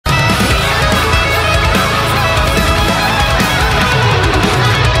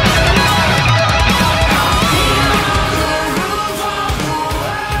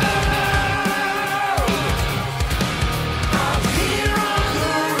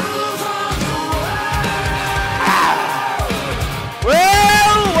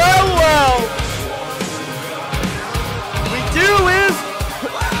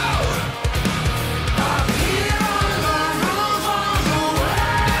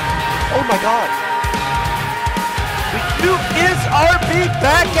my god. We do is RB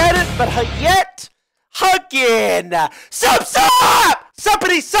back at it, but yet again. Sup!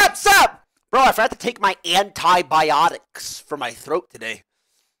 Suppity, sup! Bro, I forgot to take my antibiotics for my throat today.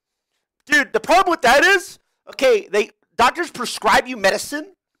 Dude, the problem with that is, okay, doctors prescribe you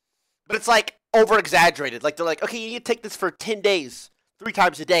medicine, but it's like over-exaggerated. Like, they're like, okay, you need to take this for 10 days, 3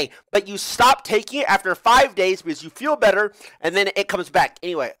 times a day. But you stop taking it after 5 days because you feel better, and then it comes back.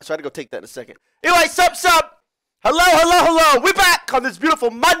 Anyway, so I had to go take that in a second. Anyway, sup! Hello. We're back on this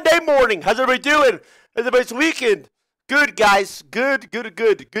beautiful Monday morning. How's everybody doing? How's everybody's weekend? Good, guys. Good. Good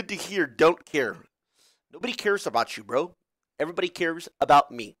to hear. Don't care. Nobody cares about you, bro. Everybody cares about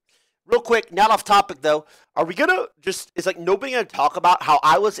me. Real quick, not off topic, though. Are we going to it's like nobody going to talk about how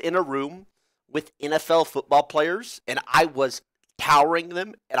I was in a room with NFL football players, and I was towering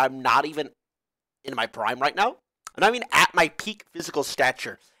them, and I'm not even in my prime right now. I'm not even at my peak physical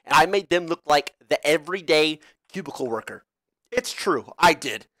stature, and I made them look like the everyday cubicle worker. It's true. I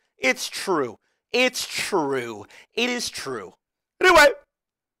did. It's true. It is true. Anyway,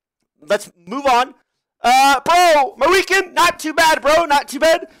 let's move on. Bro, my weekend, not too bad, bro. Not too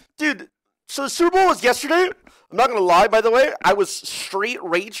bad. Dude, so the Super Bowl was yesterday. I'm not going to lie, by the way. I was straight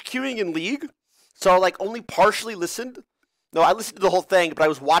rage queuing in League. So I only partially listened. No, I listened to the whole thing, but I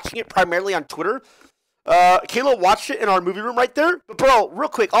was watching it primarily on Twitter. Kayla watched it in our movie room right there. But bro, real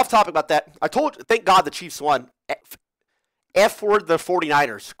quick, off topic about that. Thank God the Chiefs won. F word the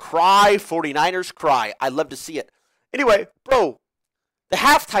 49ers. Cry, 49ers, cry. I love to see it. Anyway, bro, the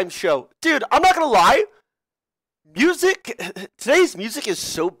halftime show. Dude, I'm not going to lie. Today's music is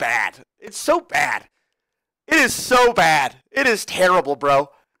so bad. It's so bad. It is so bad. It is terrible, bro.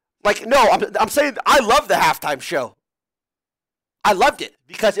 No, I'm saying I love the halftime show. I loved it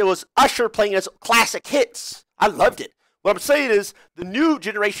because it was Usher playing his classic hits. I loved it. What I'm saying is the new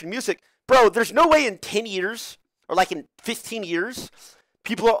generation music, bro, there's no way in 10 years or in 15 years,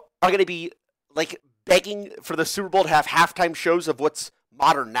 people are going to be begging for the Super Bowl to have halftime shows of what's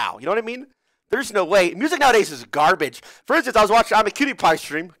modern now. You know what I mean? There's no way. Music nowadays is garbage. For instance, I was watching I'm a Cutie Pie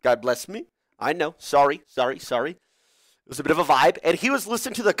stream. God bless me. I know. Sorry. It was a bit of a vibe. And he was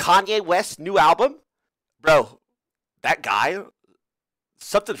listening to the Kanye West new album. Bro, that guy,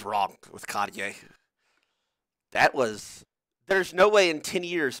 something's wrong with Kanye. There's no way in 10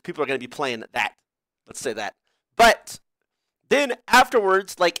 years people are going to be playing that. Let's say that. But then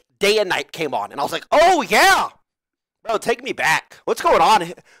afterwards, Day and Night came on. And I was like, oh, yeah. Bro, take me back. What's going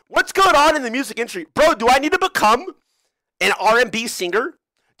on? What's going on in the music industry? Bro, do I need to become an R&B singer?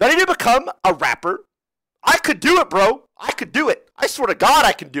 Do I need to become a rapper? I could do it, bro. I could do it. I swear to God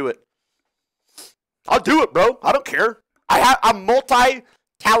I can do it. I'll do it, bro. I don't care. I'm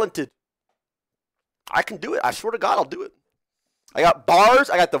multi-talented. I can do it. I swear to God I'll do it. I got bars.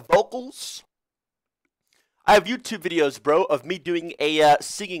 I got the vocals. I have YouTube videos, bro, of me doing a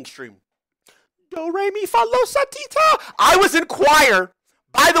singing stream. Do, re, mi, fa, lo, sa, ti, ta. I was in choir.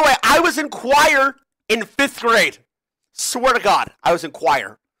 By the way, I was in choir in 5th grade. Swear to God, I was in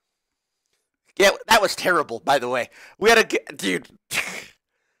choir. Yeah, that was terrible, by the way. We had dude.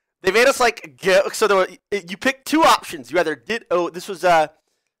 They made us so you picked 2 options. You either did, this was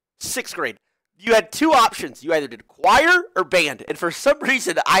 6th grade. You had 2 options. You either did choir or band. And for some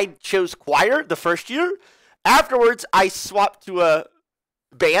reason, I chose choir the first year. Afterwards, I swapped to a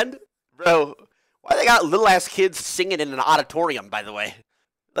band. Bro, why they got little ass kids singing in an auditorium, by the way?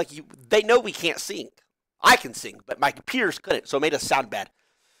 They know we can't sing. I can sing, but my peers couldn't, so it made us sound bad.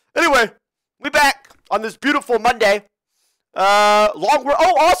 Anyway, we back on this beautiful Monday.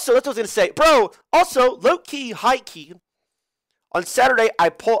 Also, that's what I was gonna say. Bro, also, low key, high key. On Saturday, I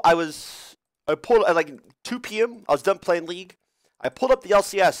pulled at 2 p.m. I was done playing League. I pulled up the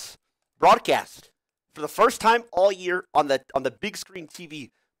LCS broadcast for the first time all year on the big screen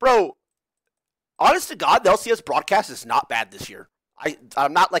TV. Bro, honest to God, the LCS broadcast is not bad this year.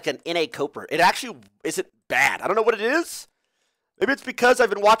 I'm not like an NA coper. It actually isn't bad. I don't know what it is. Maybe it's because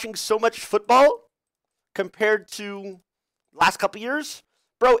I've been watching so much football compared to last couple years.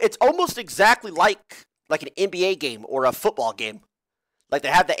 Bro, it's almost exactly like an NBA game or a football game. They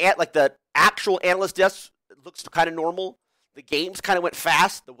have the actual analyst desk looks kind of normal. The games kind of went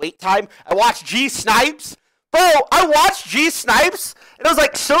fast. The wait time. I watched G Snipes. Bro, I watched G Snipes, and it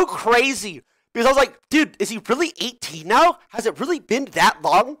was so crazy. Because I was like, dude, is he really 18 now? Has it really been that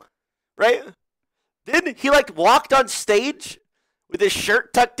long? Right? Then he walked on stage with his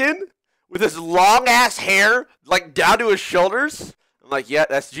shirt tucked in, with his long ass hair down to his shoulders. I'm like, yeah,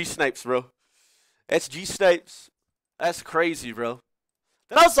 that's G Snipes, bro. That's G Snipes. That's crazy, bro.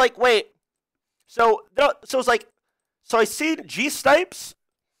 Then I was like, wait. So I seen G Snipes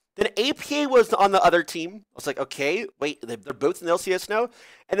Then APA was on the other team. I was like, okay, wait, they're both in the LCS now.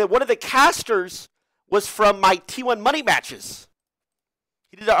 And then one of the casters was from my T1 money matches.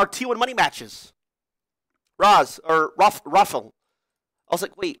 He did our T1 money matches. Raffle. I was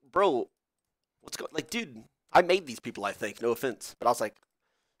like, wait, bro, what's going? Like, dude, I made these people. I think, no offense, but I was like,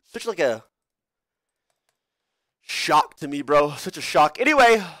 such like a shock to me, bro. Such a shock.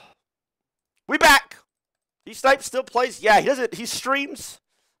 Anyway, we back. D-Snipe still plays. Yeah, he doesn't. He streams.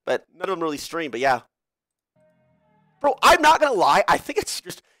 But none of them really stream, but yeah. Bro, I'm not gonna lie. I think it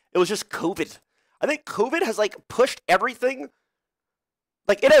was just COVID. I think COVID has, like, pushed everything.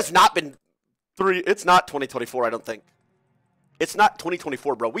 Like, it has not been it's not 2024, I don't think. It's not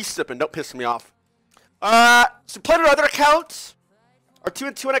 2024, bro. We sipping. Don't piss me off. So playing on other accounts. Our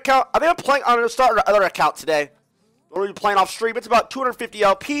 2-2 account. I think I'm playing on start our other account today. We're gonna be playing off stream. It's about 250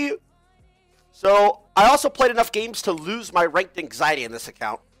 LP. So I also played enough games to lose my ranked anxiety in this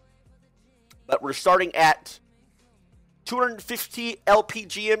account. But we're starting at 250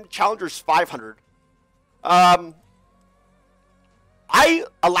 LPGM, Challengers 500.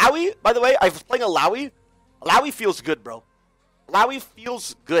 Illaoi, by the way, I was playing Illaoi. Illaoi feels good, bro. Illaoi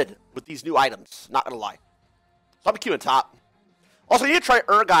feels good with these new items, not gonna lie. So I'm queuing top. Also, you need to try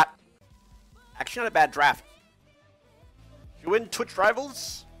Urgot. Actually, not a bad draft. If you win Twitch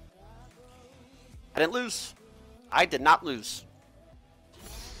Rivals, I didn't lose. I did not lose.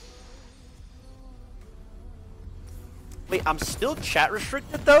 Wait, I'm still chat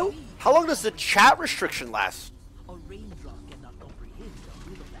restricted though? How long does the chat restriction last?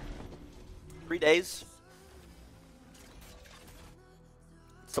 3 days.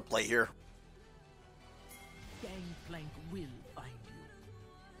 What's the play here? Gangplank will find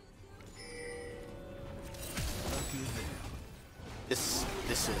you. This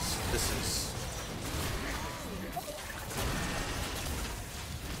is.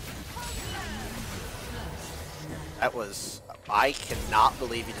 That was. I cannot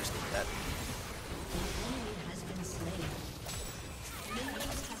believe you just did that.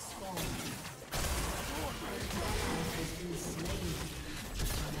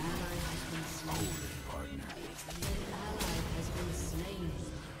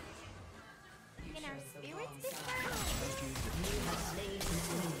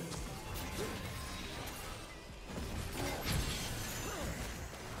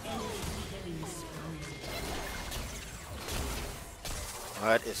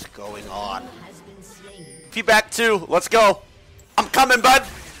 What is going on? Feedback 2, let's go. I'm coming, bud.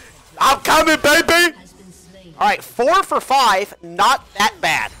 I'm coming, baby. All right, 4 for 5, not that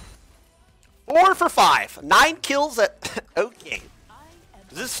bad. 4 for 5, 9 kills at. Okay.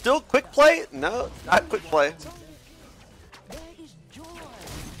 Is this still quick play? No, it's not quick play.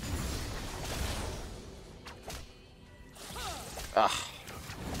 Ugh.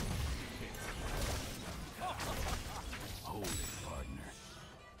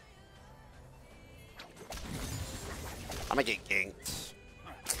 I'm gonna get ganked.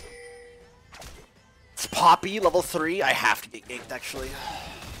 It's Poppy, level 3. I have to get ganked, actually.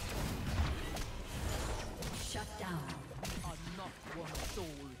 Shut down. Are not one soul.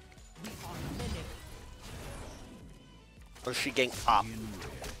 We are many. Or she ganked top.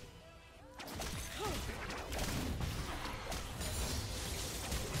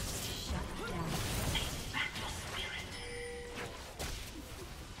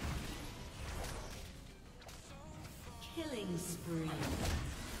 Killing spree.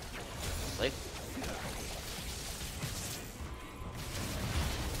 Like.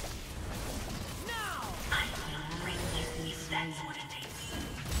 Now! That's what it takes.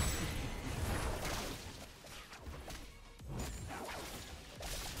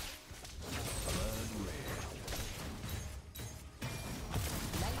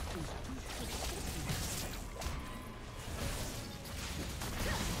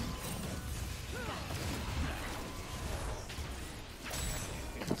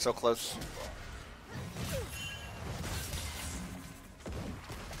 So close.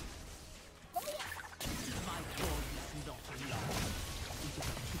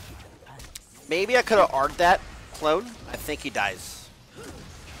 Maybe I could have R'd that clone. I think he dies.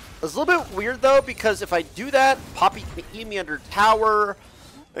 It's a little bit weird though, because if I do that, Poppy can eat me under tower.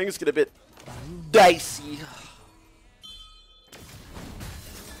 I think it's gonna be a bit dicey.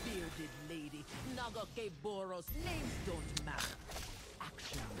 Bearded lady, Nagake Boros, names don't matter.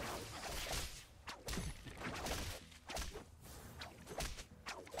 Action.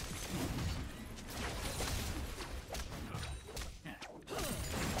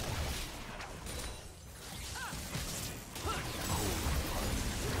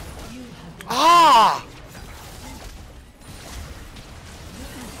 Ah!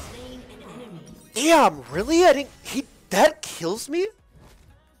 Damn, really? I didn't. That kills me?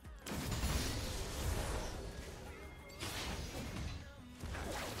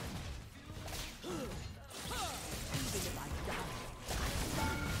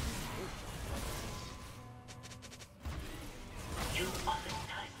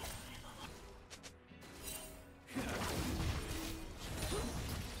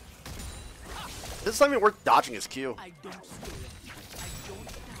 This is not even worth dodging his Q. I don't stay. I don't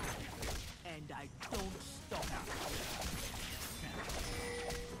die. And I don't stop.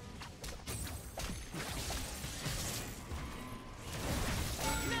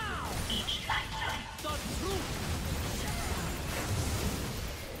 Now! The truth!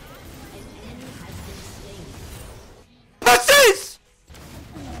 Pussies!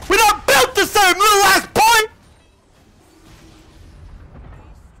 We're not built the same, little ass boy!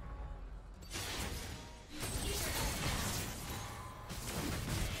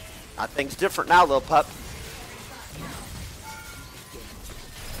 Things different now, little pup.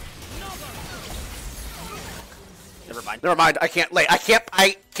 Never mind. Never mind. I can't lay. I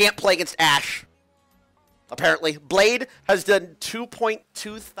can't play against Ashe. Apparently, Blade has done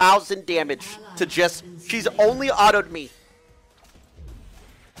 2.2 thousand damage to just. She's only autoed me.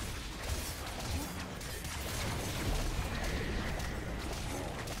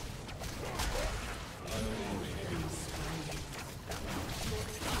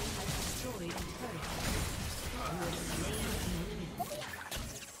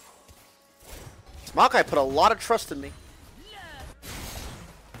 Makai put a lot of trust in me.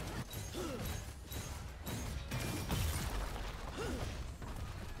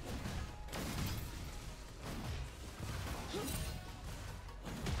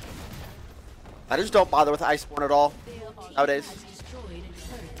 I just don't bother with Iceborne at all nowadays.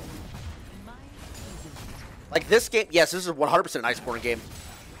 Like this game, yes, this is 100% an Iceborne game.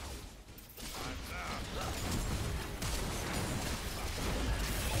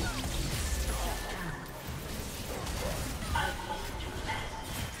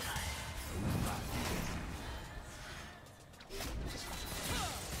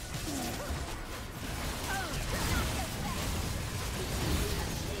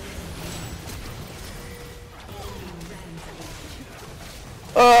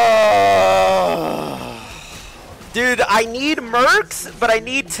 Dude, I need mercs, but I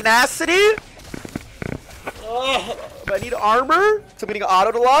need tenacity. But I need armor. So I'm getting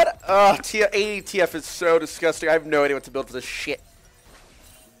autoed a lot. ATF is so disgusting. I have no idea what to build for this shit.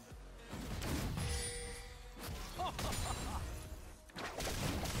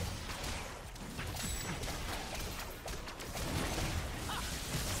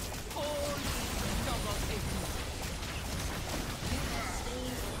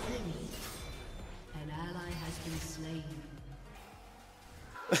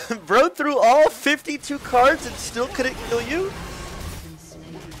 Bro threw all 52 cards and still couldn't kill you?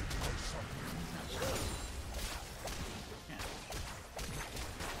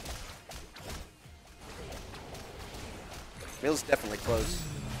 Mill's definitely close.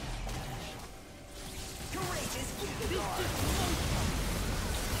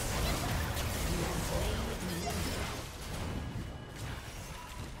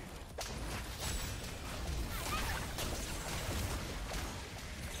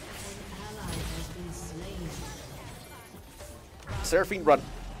 Seraphine, run.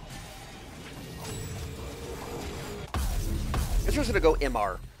 It's just gonna go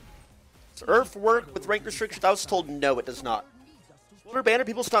MR. Does Earth work with rank restrictions? I was told no, it does not. Smolder banner,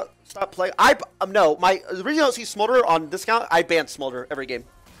 people stop playing. No, the reason I don't see Smolder on this count, I banned Smolder every game.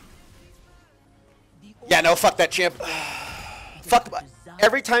 Yeah, no, fuck that champ. Fuck.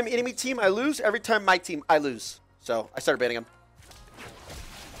 Every time enemy team I lose, every time my team I lose. So I started banning him.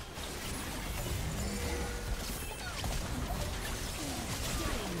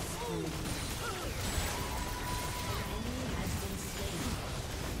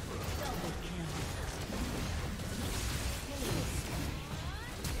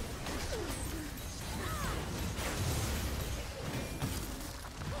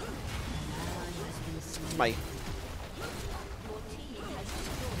 My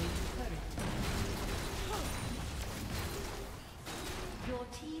Your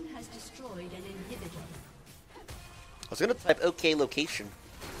team has destroyed an inhibitor. I was gonna type OK location.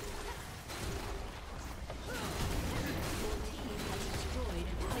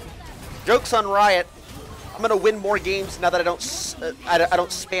 Joke's on Riot. I'm gonna win more games now that I don't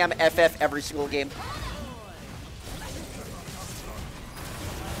spam FF every single game.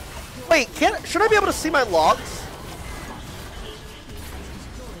 Wait, should I be able to see my logs?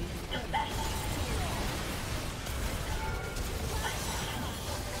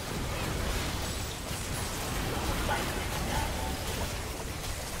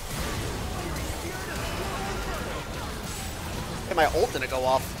 Hey, my ult didn't go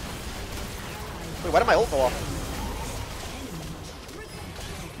off. Wait, why did my ult go off?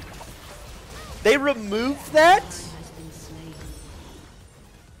 They removed that?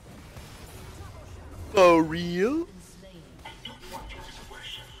 For real?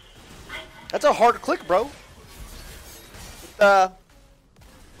 That's a hard click, bro. The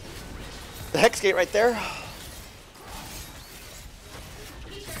Hex Gate right there.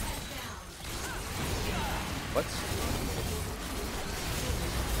 What?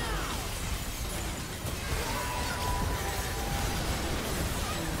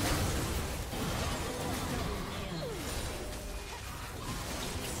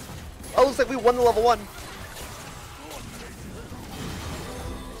 Oh, looks like we won the level 1.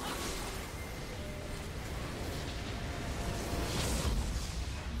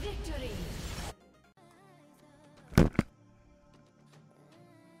 Victory.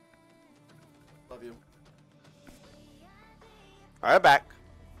 Love you. Alright, I'm back.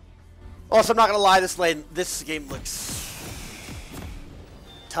 Also, I'm not gonna lie, this game looks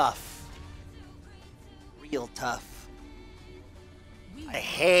tough. Real tough. I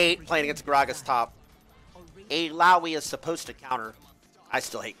hate playing against Gragas top. Illaoi is supposed to counter. I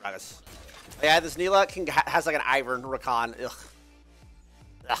still hate Gragas. But yeah, this Neela has like an Ivern Rakan. Ugh.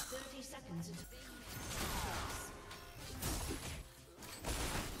 Ugh. 30 seconds until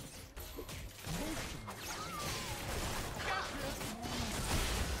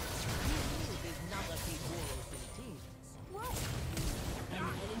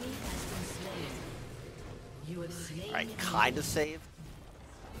Alright, kind of saved.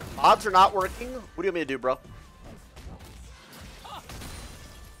 Mods are not working. What do you want me to do, bro?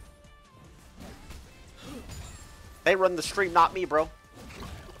 They run the stream, not me, bro.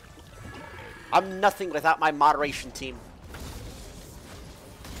 I'm nothing without my moderation team.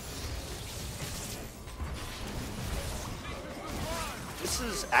 This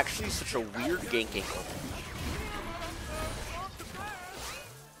is actually such a weird ganking.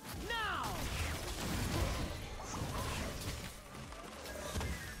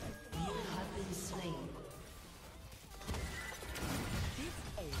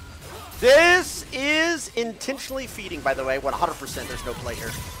 This is intentionally feeding, by the way. 100% there's no play here.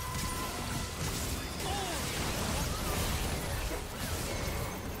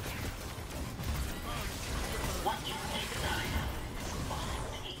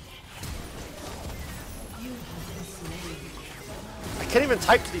 I can't even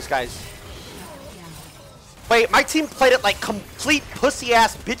type to these guys. Wait, my team played it like complete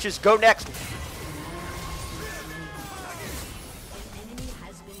pussy-ass bitches. Go next.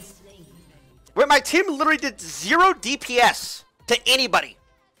 Wait, my team literally did 0 DPS to anybody.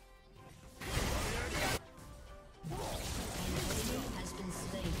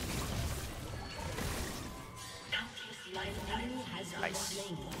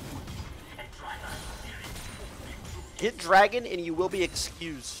 Nice. Get dragon and you will be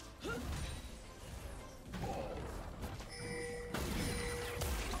excused.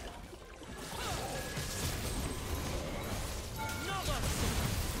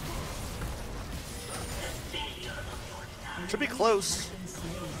 Should be close.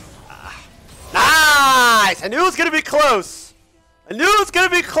 Nice! I knew it was gonna be close. I knew it was gonna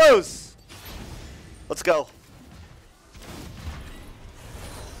be close. Let's go.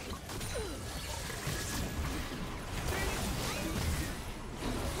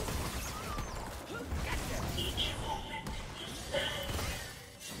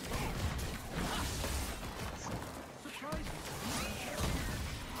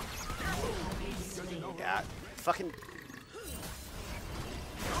 Yeah, fucking.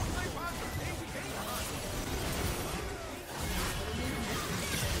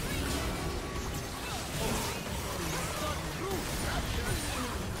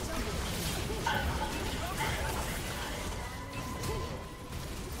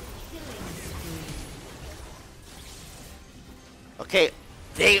 Okay,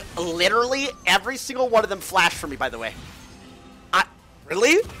 they literally, every single one of them flashed for me, by the way.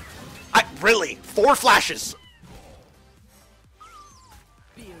 Really? Really? 4 flashes.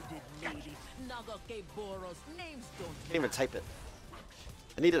 Can't even type it.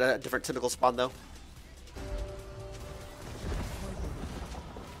 I needed a different tentacle spawn, though.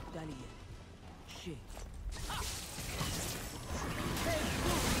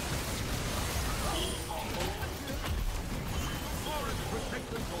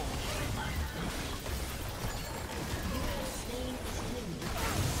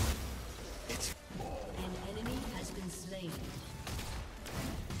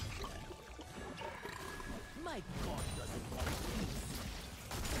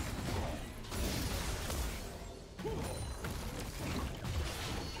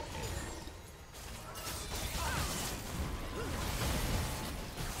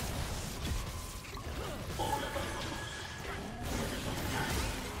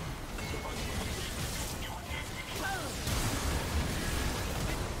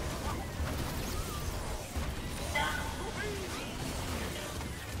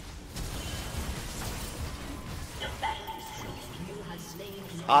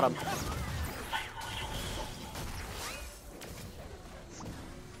 Got him.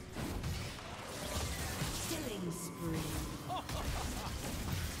 Killing spree.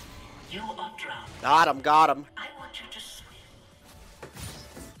 You are drowned. Got him, got him. I want you to swim.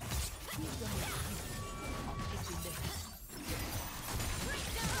 This is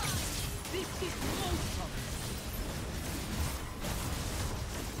awesome.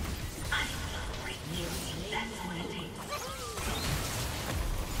 I will break you. That's what it takes.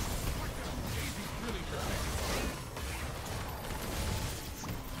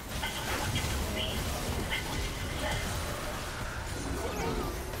 I don't want you to leave. I want you to learn.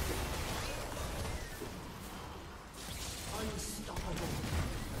 Unstoppable.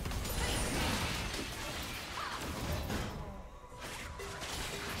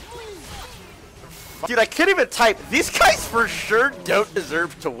 Dude, I can't even type. These guys for sure don't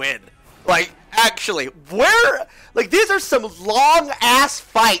deserve to win. Like, actually, where? Like, these are some long-ass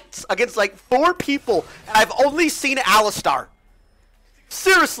fights against, like, 4 people, and I've only seen Alistar.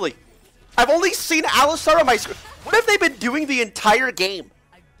 Seriously. I've only seen Alistar on my screen. What have they been doing the entire game?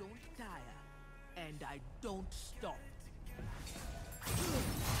 I don't tire, and I don't stop.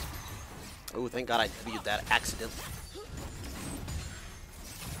 Oh, thank God I viewed that accident.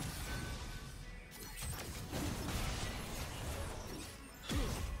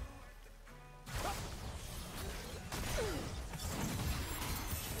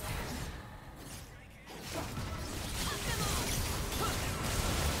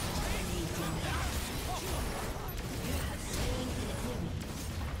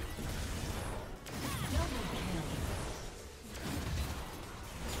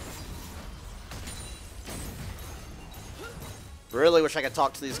 Really wish I could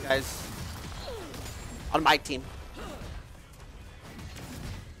talk to these guys on my team.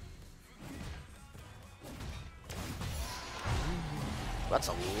 That's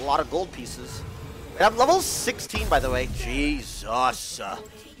a lot of gold pieces. And I'm level 16, by the way. Jesus.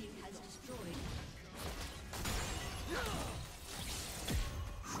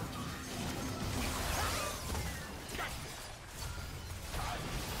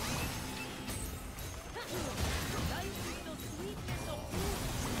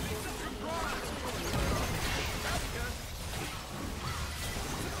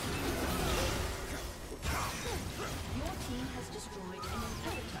 Your team has destroyed an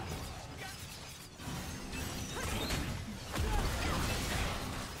inhibitor.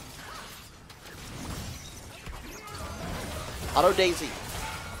 Auto Daisy.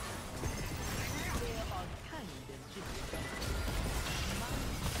 They are kind of different.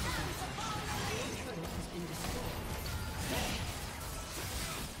 My turret has been destroyed.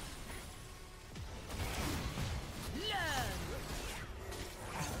 Learn!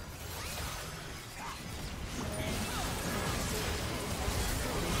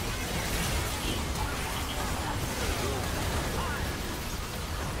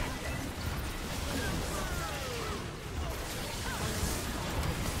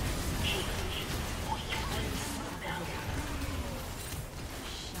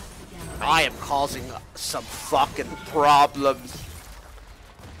 I am causing some fucking problems.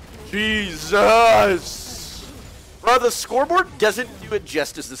 Jesus! Bro, the scoreboard doesn't do it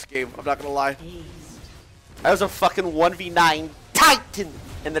justice this game, I'm not gonna lie. I was a fucking 1v9 Titan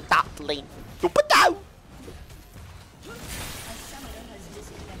in the top lane. Doop-a-dow! A summoner has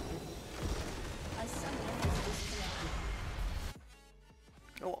disconnected. A summoner has disconnected.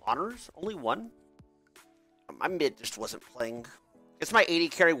 No honors? Only one? My mid just wasn't playing. Guess my 80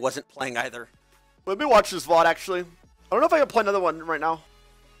 carry wasn't playing either. Let me watch this VOD actually. I don't know if I can play another one right now.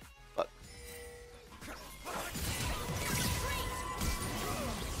 But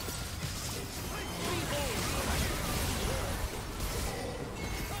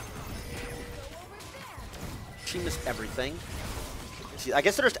she missed everything. See, I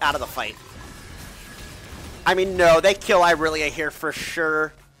guess they're just out of the fight. I mean, no, they kill Irelia here for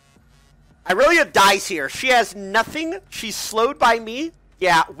sure. Irelia dies here. She has nothing. She's slowed by me.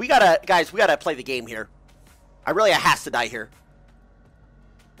 Yeah, we gotta, guys, we gotta play the game here. Irelia has to die here.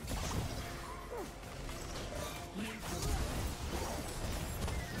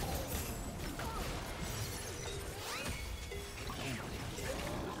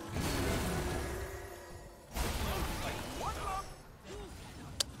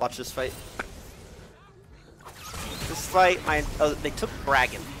 Watch this fight. This fight, oh, they took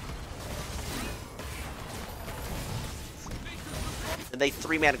Dragon. And they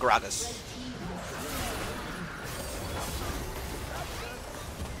 3-man Gragas.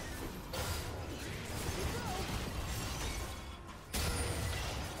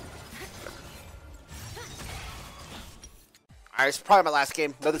 Alright, it's probably my last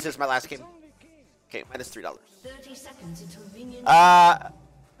game. No, this is my last game. Okay, minus $3. 30 seconds until minions.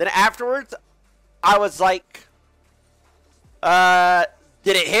 Then afterwards, I was like,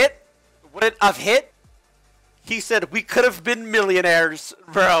 did it hit? Would it have hit? He said, we could have been millionaires.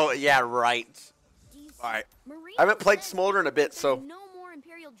 Bro, yeah, right. Alright. I haven't played Smolder in a bit, so No more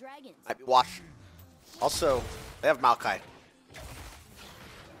Imperial dragons. might be watching. Also, they have Maokai.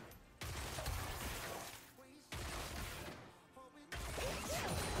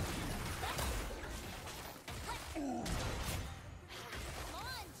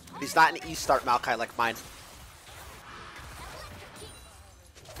 He's not an E-start Maokai like mine.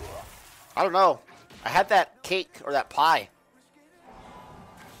 I don't know. I had that cake or that pie.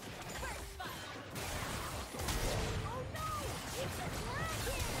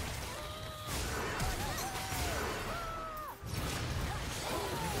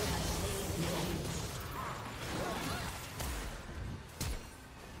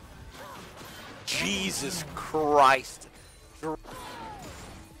 Jesus Christ.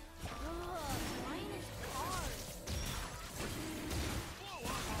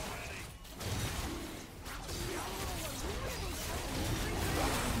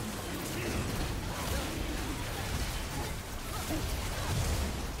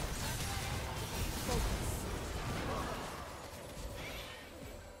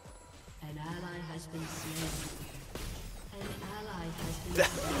 An ally has been slain. An ally has been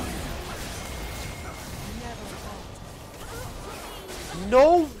slain.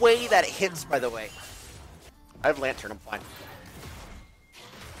 No way that it hits, by the way. I have Lantern, I'm fine.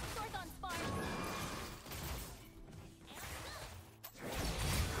 Swords on spark.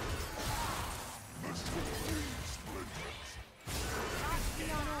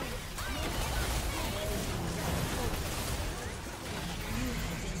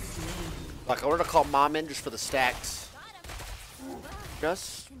 Like, I wanted to call Mom in just for the stacks.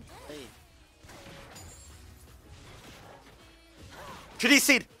 Just. Hey. To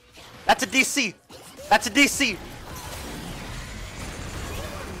DC. That's a DC. That's a DC.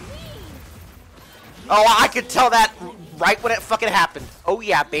 Oh, I could tell that right when it fucking happened. Oh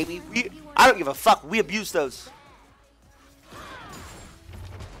yeah, baby. I don't give a fuck. We abuse those.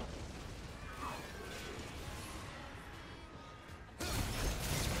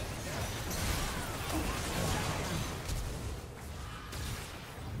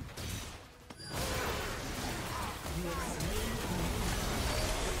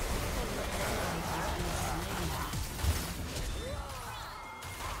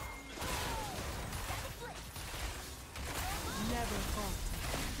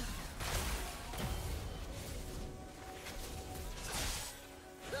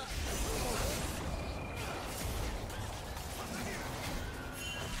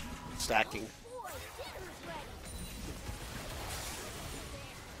 Stacking.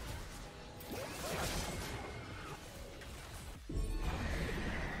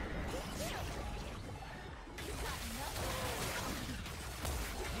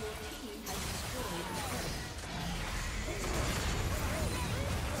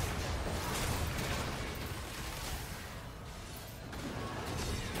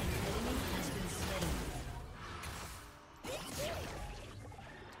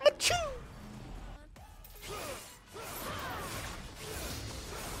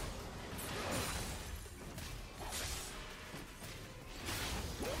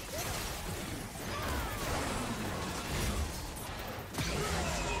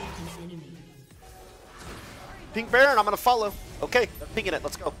 Pink Baron, I'm gonna follow. Okay, I'm pinging it.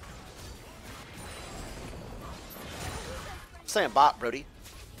 Let's go. I'm saying bot, Brody.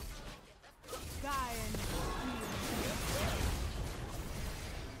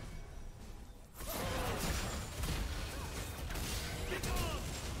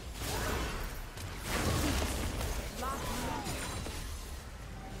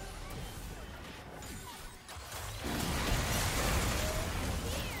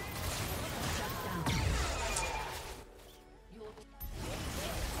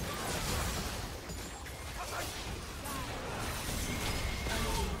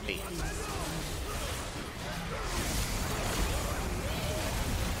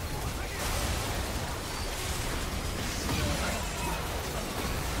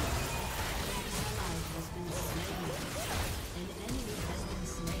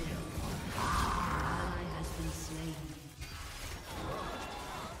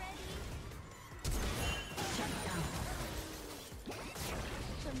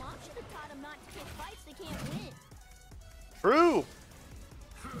 The mom should have taught them not to pick fights they can't win. True.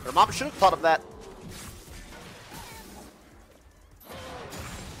 Their mom should have taught him that.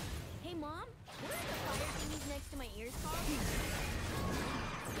 Hey mom, what are the fire thingies next to my ears called?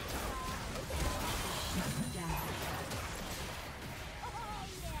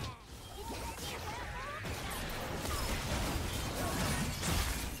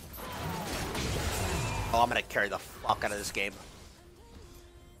 Oh, I'm gonna carry the fuck out of this game.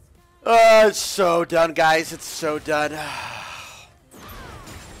 It's so done, guys. It's so done. You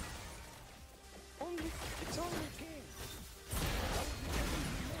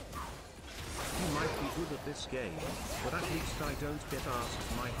might be good at this game, but at least I don't get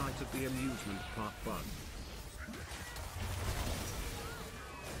asked my height at the amusement park fun.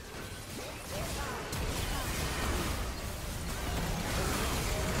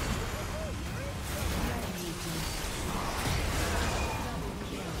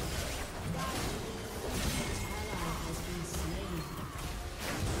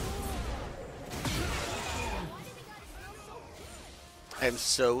 I am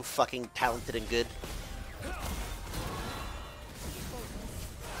so fucking talented and good.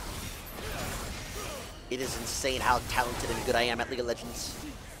 It is insane how talented and good I am at League of Legends.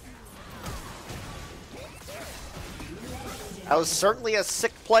 I was certainly a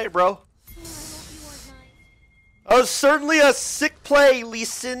sick play, bro. I was certainly a sick play, Lee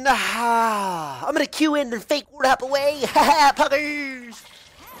Sin. I'm gonna Q in and fake word hop away. Haha, puggers!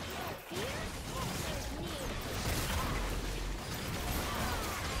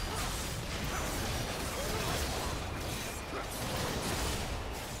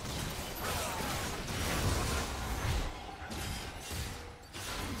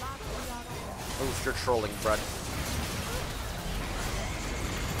 Oh, you're trolling, bud.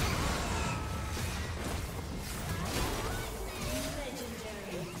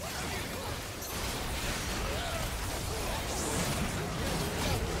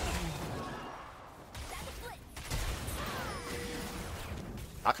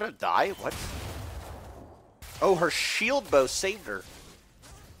 Not gonna die? What? Oh, her shield bow saved her.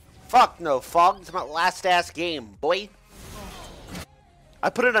 Fuck no, Fog. It's my last ass game, boy. I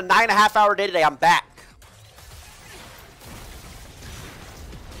put in a 9.5 hour day today. I'm back.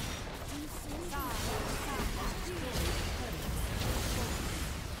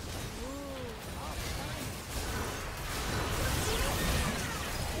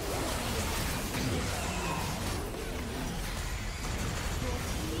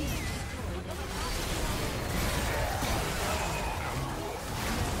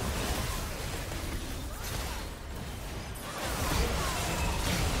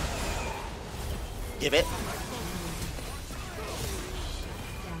 Give it.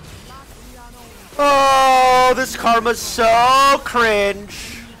 Oh, this karma's so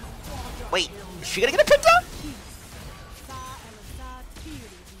cringe. Wait, is she gonna get a penta?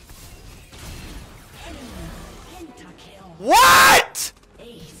 What?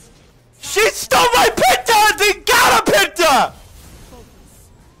 She stole my penta and then got a penta!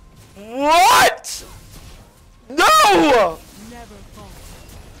 What? No!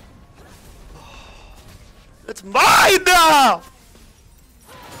 It's mine now!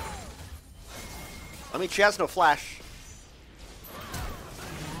 I mean, she has no flash.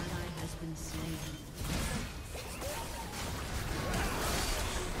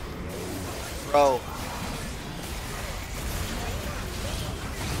 Bro.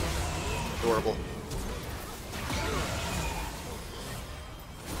 Adorable.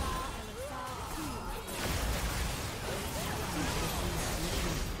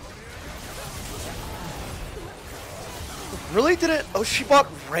 Really didn't? Oh, she bought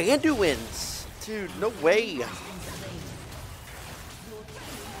Randuin's. Dude, no way.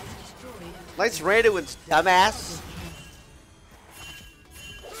 Nice Randuin's, dumbass.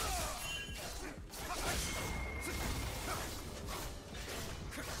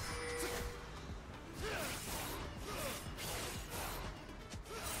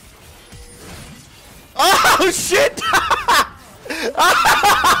 Oh, shit!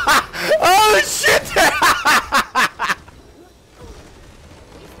 Oh, shit!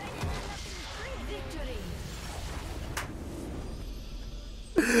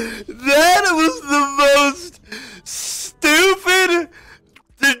 That was the most stupid,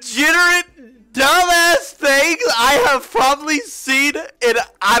 degenerate, dumbass thing I have probably seen in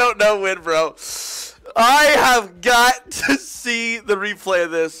I don't know when, bro. I have got to see the replay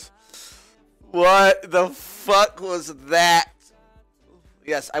of this. What the fuck was that?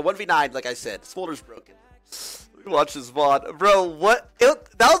 Yes, I 1v9, like I said. Smolder's broken. Let me watch this VOD. Bro, what? That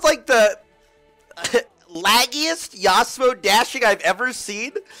was like the laggiest Yasuo dashing I've ever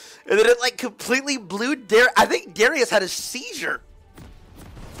seen. And then it like completely blew I think Darius had a seizure.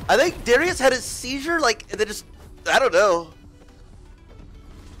 Like, and then just, I don't know.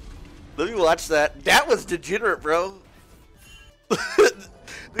 Let me watch that. That was degenerate, bro.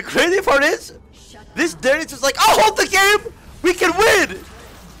 The crazy part is, this Darius was like, I'll hold the game! We can win!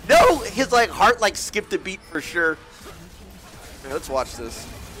 No, his like heart like skipped a beat for sure. Okay, let's watch this.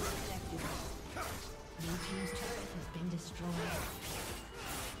 Blue team's turret has been destroyed.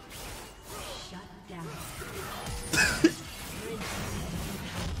 Shut down.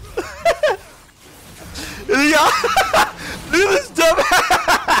 Look at this dumb.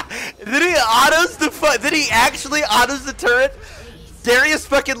 Did he actually autos the turret? Darius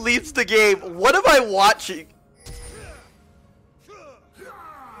fucking leads the game. What am I watching?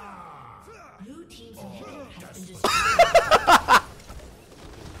 Blue team's inhibitor has been destroyed.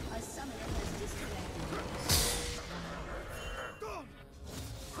 A summoner has disconnected.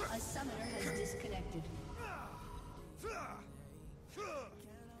 A summoner has disconnected.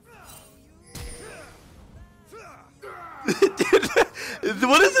 Dude,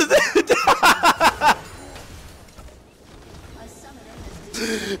 what is this?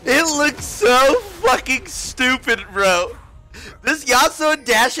 It looks so fucking stupid, bro. This Yasuo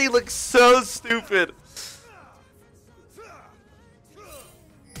dashing looks so stupid.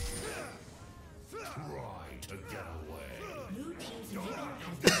 Try to get away. Blue team's inhibitor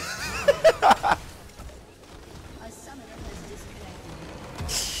has been destroyed. A summoner has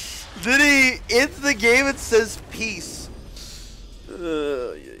disconnected. Then he ends the game and says peace.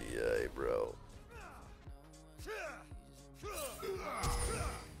 Yeah, bro.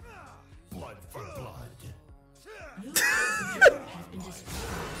 Blood for blood. Blue team's inhibitor has been destroyed.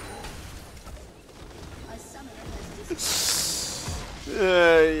 A summoner has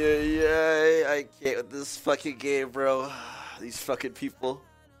disconnected. I can't with this fucking game, bro. These fucking people.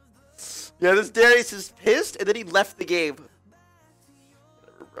 Yeah, this Darius is pissed, and then he left the game.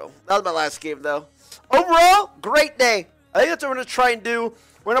 Whatever, bro. That was my last game, though. Overall, great day. I think that's what we're going to try and do.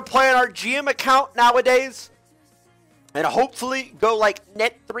 We're going to play on our GM account nowadays. And hopefully go like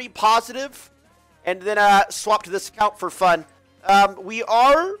net 3 positive. And then swap to this account for fun. We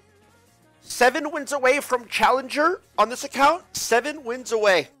are 7 wins away from Challenger on this account. 7 wins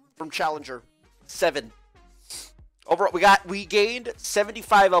away from Challenger. 7. Overall, we gained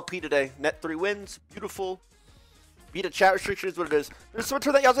 75 LP today. Net 3 wins. Beautiful. Beat a chat restriction is what it is. There's someone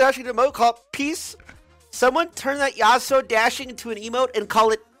turn that Yasuo dashing into an emote called Peace. Someone turn that Yasuo dashing into an emote and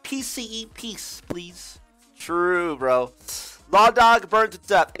call it PCE Peace, please. True, bro. Law Dog burns it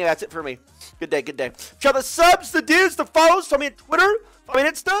up. Anyway, that's it for me. Good day, good day. Show the subs, the dudes, the follows. Follow me on Twitter. Follow me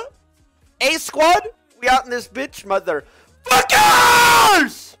on Insta. A Squad. We out in this bitch, mother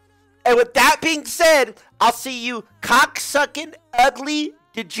fuckers! And with that being said, I'll see you cocksucking, ugly,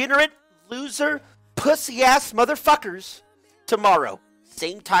 degenerate, loser, pussy-ass motherfuckers tomorrow.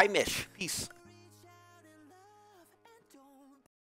 Same time-ish. Peace.